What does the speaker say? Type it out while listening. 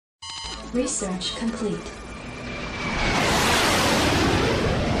Research complete.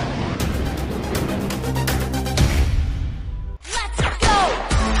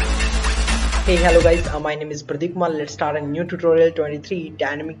 Hey, hello guys, my name is Pradeep Kumar. Let's start a new tutorial 23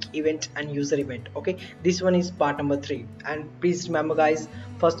 dynamic event and user event. Okay, this one is part number 3, and please remember guys,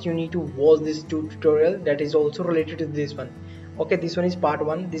 first you need to watch this tutorial that is also related to this one. Okay, this one is part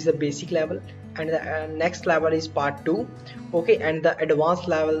 1, this is a basic level, and the next level is part 2. Okay, and the advanced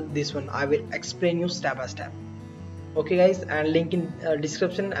level, this one I will explain you step by step. Okay guys, and link in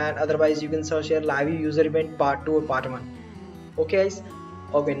description, and otherwise you can search here LabVIEW user event part 2 or part 1. Okay guys,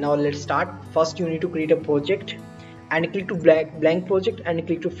 okay, now let's start. First you need to create a project and click to blank project and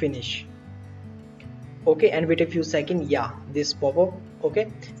click to finish. Okay, and wait a few seconds. Yeah, this pop-up.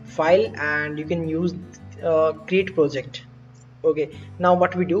 Okay, file, and you can use create project. Okay, now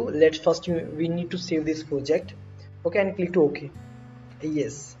what we do, let's first we need to save this project. Okay, and click to OK.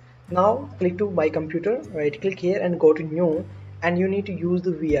 Yes, now click to my computer, right click here and go to new, and you need to use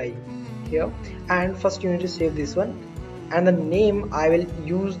the VI here, and first you need to save this one, and the name I will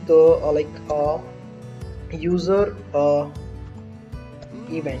use the user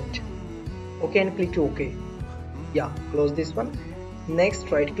event. Okay, and click to OK. Yeah, close this one.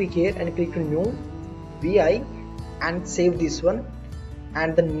 Next right click here and click to new VI and save this one,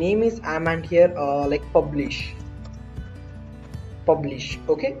 and the name is I'm and here like publish.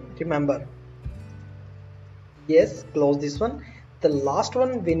 Okay, remember. Yes, close this one. The last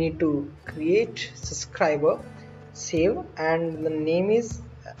one we need to create subscriber, save, and the name is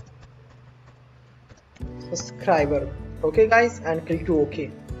subscriber. Okay guys, and click to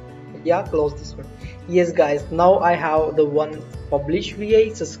OK. Yeah, close this one. Yes guys, now I have the one publish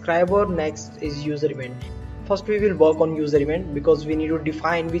VI, subscriber. Next is user event. First we will work on user event because we need to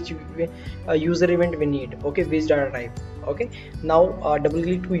define which user event we need. Okay, which data type. Okay, now double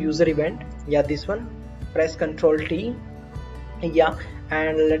click to user event. Yeah, this one, press Ctrl T. Yeah,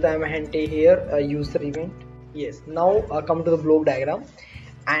 and let I enter here user event. Yes, now come to the block diagram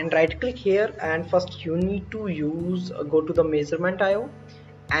and right click here, and first you need to use go to the measurement IO,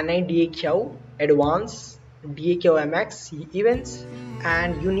 NIDAQ, advanced DAQMX events,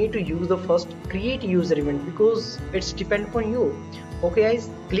 and you need to use the first create user event because it's depend upon you. Okay guys,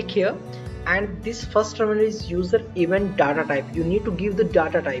 click here, and this first terminal is user event data type. You need to give the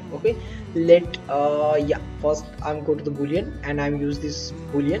data type. Okay, let yeah, first I'm go to the boolean and I'm use this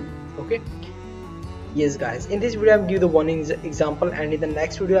boolean. Okay, yes guys, in this video I'm give the one example, and in the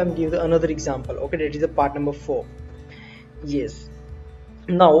next video I'm give another example. Okay, that is the part number 4. Yes,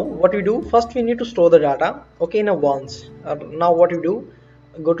 now what we do, first we need to store the data. Okay, in a once. Now what we do,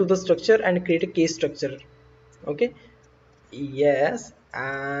 go to the structure and create a case structure. Okay, yes,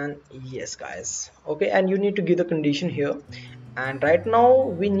 and yes guys. Okay, and you need to give the condition here, and right now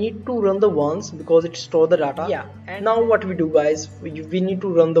we need to run the once because it store the data. Yeah, and now what we do guys, we need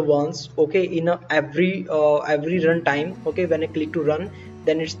to run the once. Okay, in a every run time. Okay, when I click to run,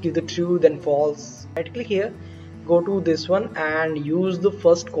 then it's give the true, then false. Right click here, go to this one and use the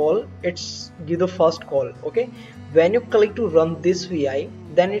first call. It's give the first call. Okay, when you click to run this VI,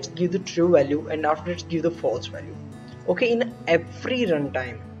 then it's give the true value, and after it's give the false value. Okay, in every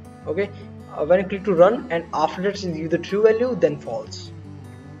runtime. Okay, when you click to run, and after that give the true value, then false.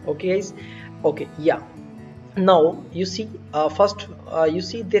 Okay guys. Okay, yeah, now you see first you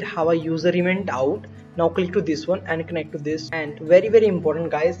see there have a user event out. Now click to this one and connect to this, and very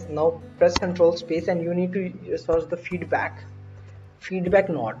important guys, now press Ctrl space and you need to search the feedback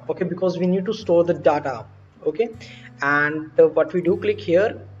node. Okay, because we need to store the data. Okay, and what we do, click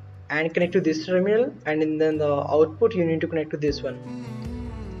here and connect to this terminal, and then the output you need to connect to this one.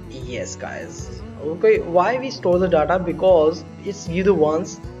 Yes guys. Okay, why we store the data, because it's give the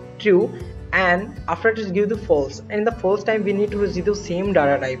once true, and after it give the false, and in the false time we need to receive the same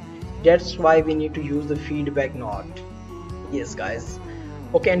data type. That's why we need to use the feedback node. Yes guys.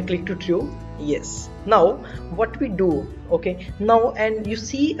 Okay, and click to true. Yes, now what we do, okay, now and you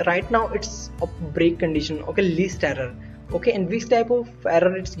see right now it's a break condition. Okay, list error. Okay, and which type of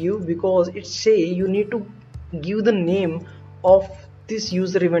error it's give, because it say you need to give the name of this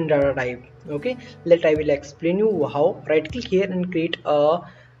user event data type. Okay, let I will explain you how. Right click here and create a,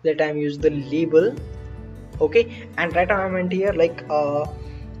 let I'm use the label. Okay, and right now I'm in here like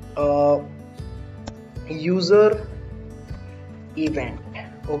user event.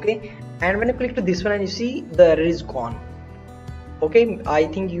 Okay, and when I click to this one and you see the error is gone. Okay, I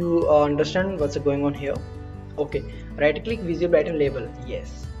think you understand what's going on here. Okay, right click visible item label.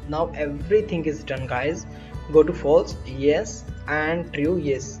 Yes, now everything is done guys. Go to false. Yes, and true.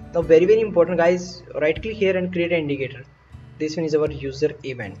 Yes, now very important guys, right click here and create an indicator. This one is our user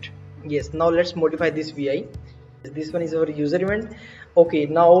event. Yes, now let's modify this vi. This one is our user event. Okay,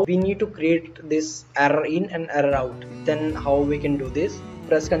 now we need to create this error in and error out. Then how we can do this?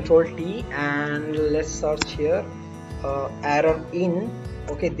 Press Ctrl T and let's search here error in.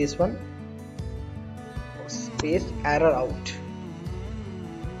 Okay, this one, space error out.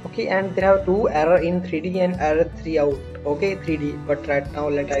 Okay, and there are two, error in 3D and error 3 out. Okay, 3D, but right now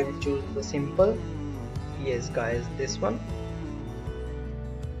I will choose the simple. Yes guys, this one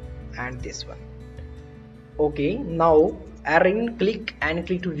and this one. Okay, now error in, click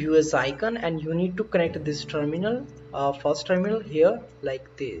to view as icon, and you need to connect this terminal, first terminal here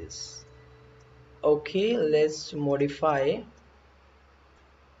like this. Okay, let's modify.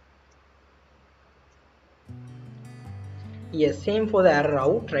 Yes, same for the error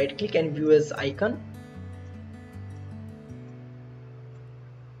out, right click and view as icon.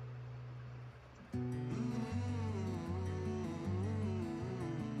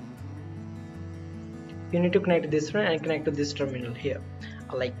 You need to connect this one and connect to this terminal here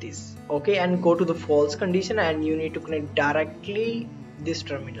like this. Okay, and go to the false condition and you need to connect directly this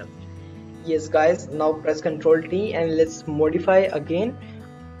terminal. Yes guys, now press Ctrl T and let's modify again.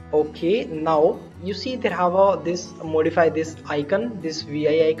 Okay, now you see there have this modify this icon, this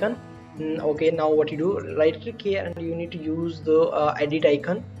vi icon. Okay, now what you do, right click here and you need to use the edit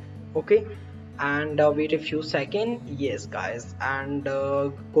icon. Okay, and wait a few seconds. Yes guys, and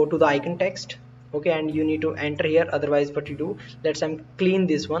go to the icon text. Okay, and you need to enter here, otherwise what you do, let's clean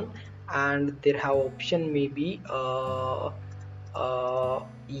this one, and there have option maybe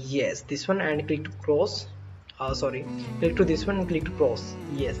yes, this one, and click to cross. Sorry, click to this one and click to cross.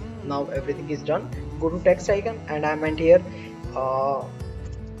 Yes, now everything is done. Go to text icon and I meant here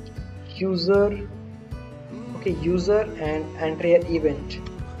user. Okay, user, and enter here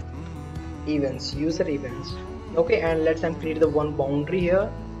events, user events. Okay, and let's create the one boundary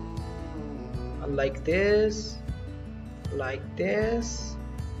here like this,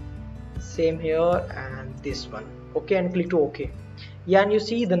 same here, and this one. Okay, and click to OK. Yeah, and you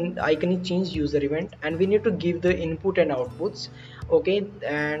see the icon is changed user event, and we need to give the input and outputs. Okay,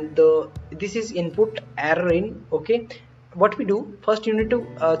 and this is input error in. Okay, what we do first, you need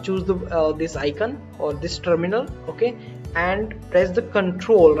to choose the this icon or this terminal. Okay, and press the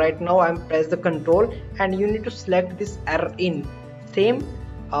control. Right now I'm press the control and you need to select this error in, same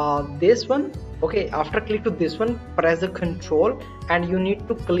this one. Okay, after click to this one, press the control and you need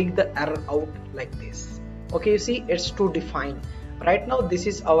to click the error out like this. Okay, you see it's to define. Right now this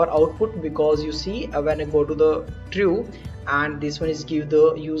is our output, because you see when I go to the true and this one is give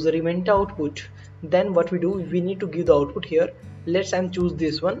the user event output, then what we do, we need to give the output here. Let's choose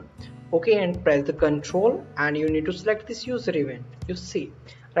this one. Okay, and press the control and you need to select this user event. You see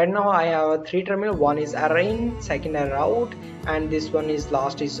right now I have a three terminal, one is error in, second error out, and this one is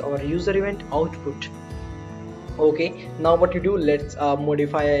last is our user event output. Okay, now what you do, let's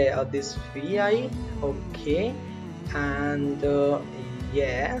modify this vi. Okay, and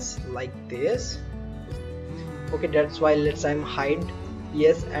yes, like this. Okay, that's why let's hide.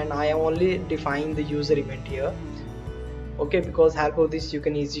 Yes, and I am only define the user event here. Okay, because help of this you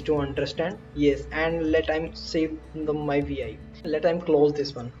can easy to understand. Yes, and let save my vi. Let close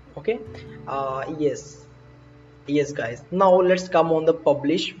this one. Okay, yes guys, now let's come on the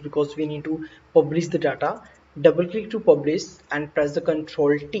publish, because we need to publish the data. Double click to publish and press the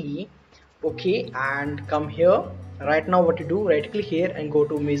Ctrl T. Okay, and come here. Right now what you do, right click here and go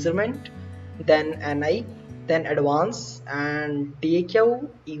to measurement, then ni, then advanced and DAQ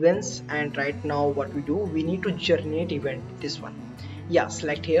events, and right now what we do, we need to generate event, this one. Yeah,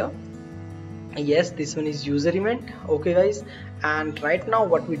 select here. Yes, this one is user event. Okay guys, and right now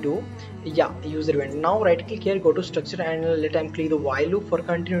what we do, yeah, user event. Now right click here, go to structure and let click the while loop for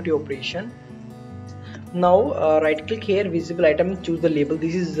continuity operation. Now right click here, visible item, choose the label.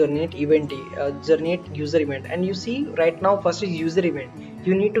 This is generate event, generate user event, and you see right now first is user event.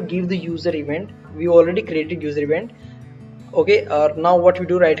 You need to give the user event. We already created user event. Okay, now what we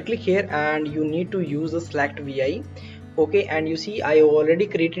do, right click here and you need to use the select vi. Okay, and you see I already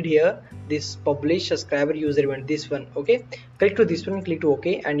created here this publish subscriber user event, this one. Okay, click to this one, click to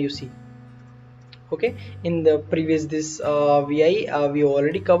OK, and you see. Okay, in the previous this vi we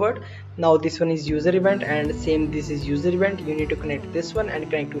already covered. Now this one is user event, and same this is user event. You need to connect this one and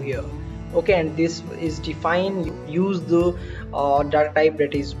connect to here. Okay, and this is define, use the data type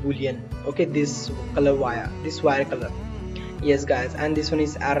that is boolean. Okay, this color wire, this wire color. Yes guys, and this one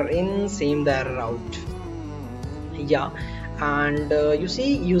is error in, same the error out. Yeah, and you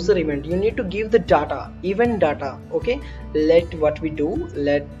see user event, you need to give the event data. Okay, let what we do,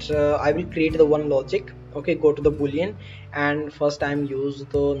 let I will create the one logic. Okay, go to the boolean, and first time use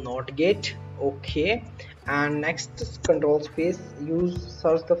the not gate. Okay, and next control space, use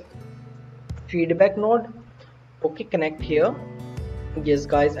search the feedback node. Okay, connect here. Yes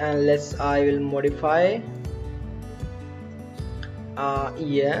guys, and let's I will modify.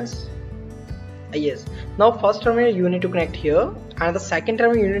 Yes. Yes, now first terminal you need to connect here, and the second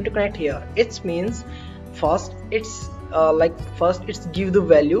terminal you need to connect here. It means first it's first it's give the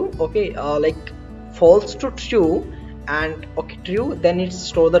value, okay, like false to true, and okay true, then it's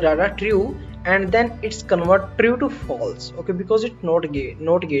store the data true, and then it's convert true to false, okay, because it's not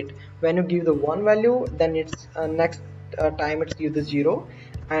gate. When you give the one value, then it's next time it's give the 0,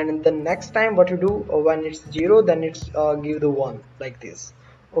 and the next time what you do, when it's 0, then it's give the 1, like this.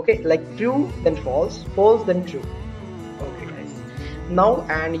 Okay, like true then false, false then true. Okay guys, now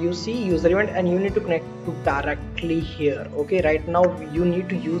and you see user event, and you need to connect to directly here. Okay, right now you need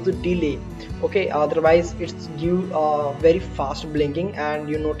to use the delay. Okay, otherwise it's give very fast blinking and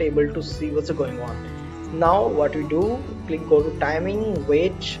you're not able to see what's going on. Now what we do, click go to timing,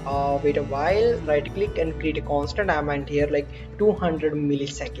 wait a while, right click and create a constant. I'm at here like 200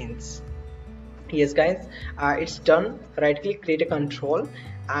 milliseconds. Yes guys, it's done. Right click, create a control,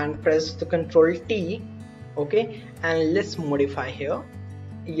 and press the control T. Okay, and let's modify here.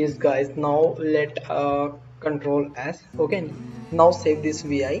 Yes guys, now let control S. Okay, now save this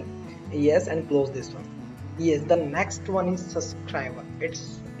vi. Yes, and close this one. Yes, the next one is subscriber.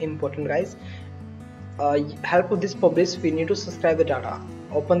 It's important guys. Help with this publish, we need to subscribe the data.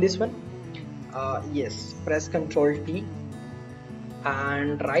 Open this one. Yes, press control T,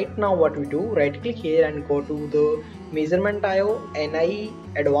 and right now what we do, right click here and go to the measurement IO, NI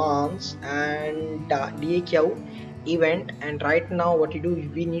advance, and DAQ event. And right now what you do,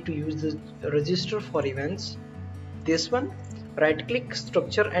 we need to use the register for events, this one. Right click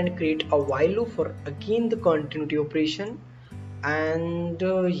structure and create a while loop for again the continuity operation. And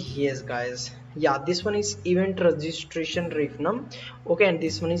yes guys, yeah, this one is event registration reference. Okay, and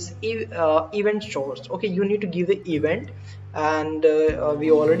this one is event source. Okay, you need to give the event, and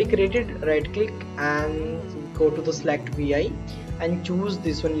we already created. Right click and go to the select vi and choose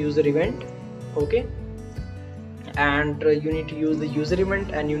this one, user event. Okay, and you need to use the user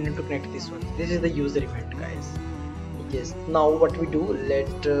event, and you need to connect this one. This is the user event guys. Yes, now what we do, let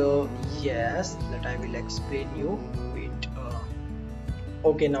yes, let I will explain you. Wait,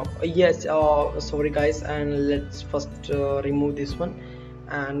 okay, now yes, sorry guys, and let's first remove this one,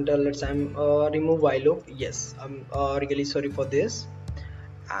 and let's remove while loop. Yes, I'm really sorry for this.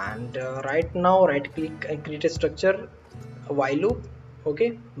 And right now right click and create a structure, a while loop.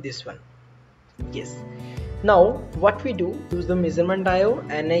 Okay, this one. Yes, now what we do, use the measurement IO,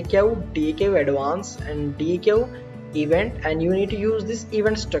 NAQ, DAQ advance, and DAQ event, and you need to use this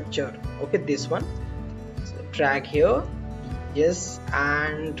event structure. Okay, this one. So drag here. Yes,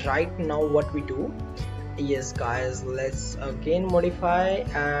 and right now what we do, yes guys, let's again modify,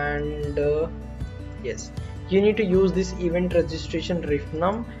 and yes, you need to use this event registration ref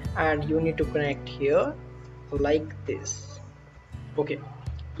num, and you need to connect here like this. Okay,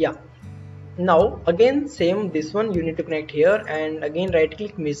 yeah, now again same, this one you need to connect here, and again right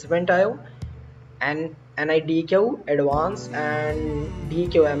click measurement IO, and NIDQ advance, and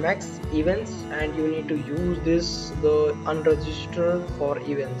DQMX events, and you need to use this the unregistered for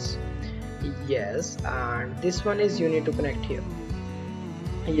events. Yes, and this one is you need to connect here.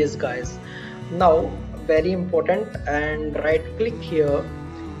 Yes guys, now very important, and right click here,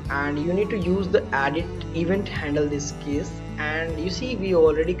 and you need to use the edit event handle this case. And you see we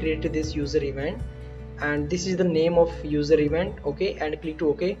already created this user event, and this is the name of user event. Okay, and click to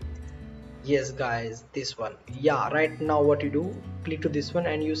OK. Yes guys, this one. Yeah, right now what you do, click to this one,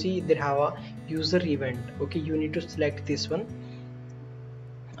 and you see they have a user event. Okay, you need to select this one.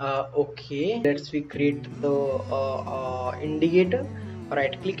 Okay, let's we create the indicator.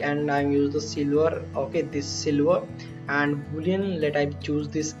 Right click and I use the silver. Okay, this silver, and boolean, let I choose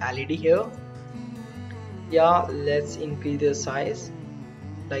this LED here. Yeah, let's increase the size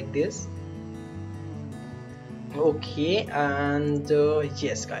like this. Okay, and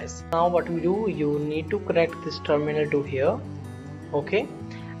yes guys, now what we do, you need to connect this terminal to here. Okay,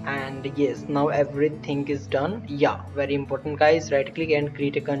 and yes, now everything is done. Yeah, very important guys, right click and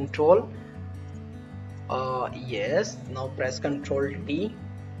create a control. Yes, now press control T,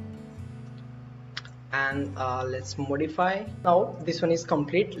 and let's modify. Now this one is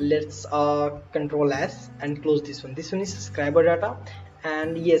complete. Let's control S and close this one. This one is subscriber data,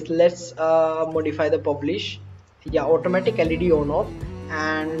 and yes, let's modify the publish. Yeah, automatic LED on off,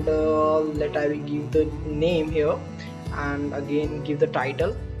 and let I will give the name here, and again give the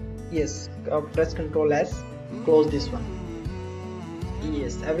title. Yes, press Ctrl S, close this one.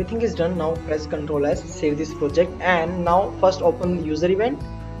 Yes, everything is done. Now press Ctrl S, save this project, and now first open the user event.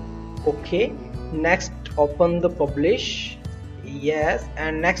 Okay, next open the publish. Yes,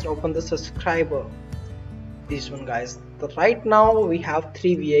 and next open the subscriber. This one, guys. So right now we have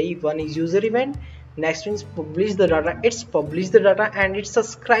three VA. One is user event, next one is publish the data. It's publish the data and it's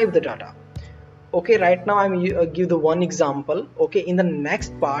subscribe the data. Okay, right now I'm give the one example. Okay, in the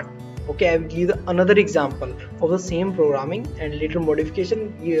next part, okay, I will give the another example of the same programming and little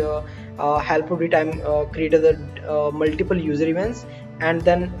modification. Help of it, I'm created the multiple user events, and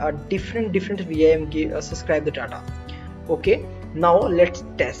then different VIM subscribe the data. Okay, now let's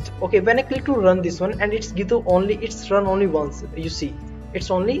test. Okay, when I click to run this one, and it's give the only, it's run only once. You see, it's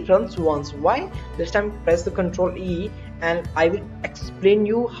only runs once. Why? This time press the Control E, and I will explain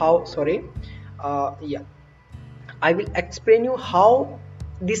you how. Sorry, yeah, I will explain you how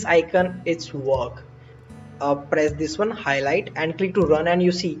this icon it's work. Press this one, highlight, and click to run, and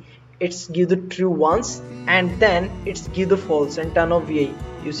you see it's give the true once, and then it's give the false and turn off VA.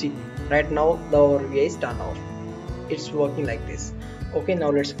 You see, right now the VA is turned off. It's working like this. Okay, now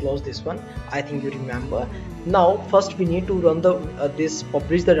let's close this one. I think you remember. Now first we need to run the this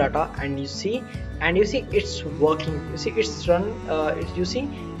publish the data, and you see it's working. You see it's run. You see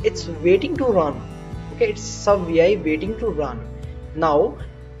it's waiting to run. Okay, it's sub VI waiting to run. Now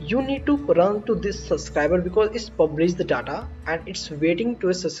you need to run to this subscriber because it's published the data and it's waiting to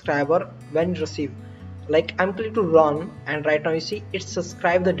a subscriber when received. Like I'm clicking to run, and right now you see it's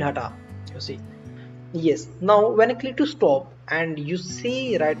subscribe the data. You see. Yes, now when I click to stop, and you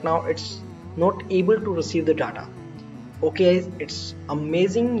see right now it's not able to receive the data. Okay, it's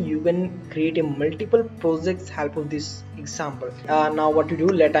amazing. You can create a multiple projects help of this example. Now what to do,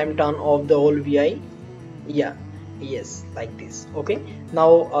 let time turn off the whole VI. Yeah, yes, like this. Okay,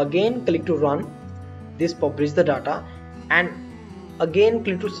 now again click to run this, publish the data, and again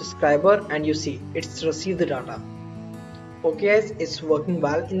click to subscriber, and you see it's received the data. Okay guys, it's working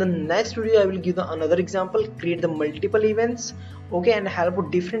well. In the next video I will give another example, create the multiple events, okay, and help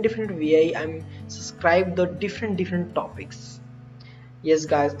with different VI and subscribe the different topics. Yes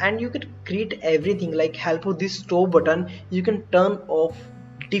guys, and you can create everything, like help with this stop button, you can turn off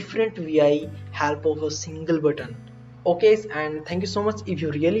different VI help of a single button. Okay, and thank you so much. If you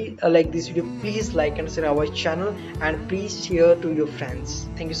really like this video, please like and subscribe our channel, and please share to your friends.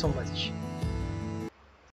 Thank you so much.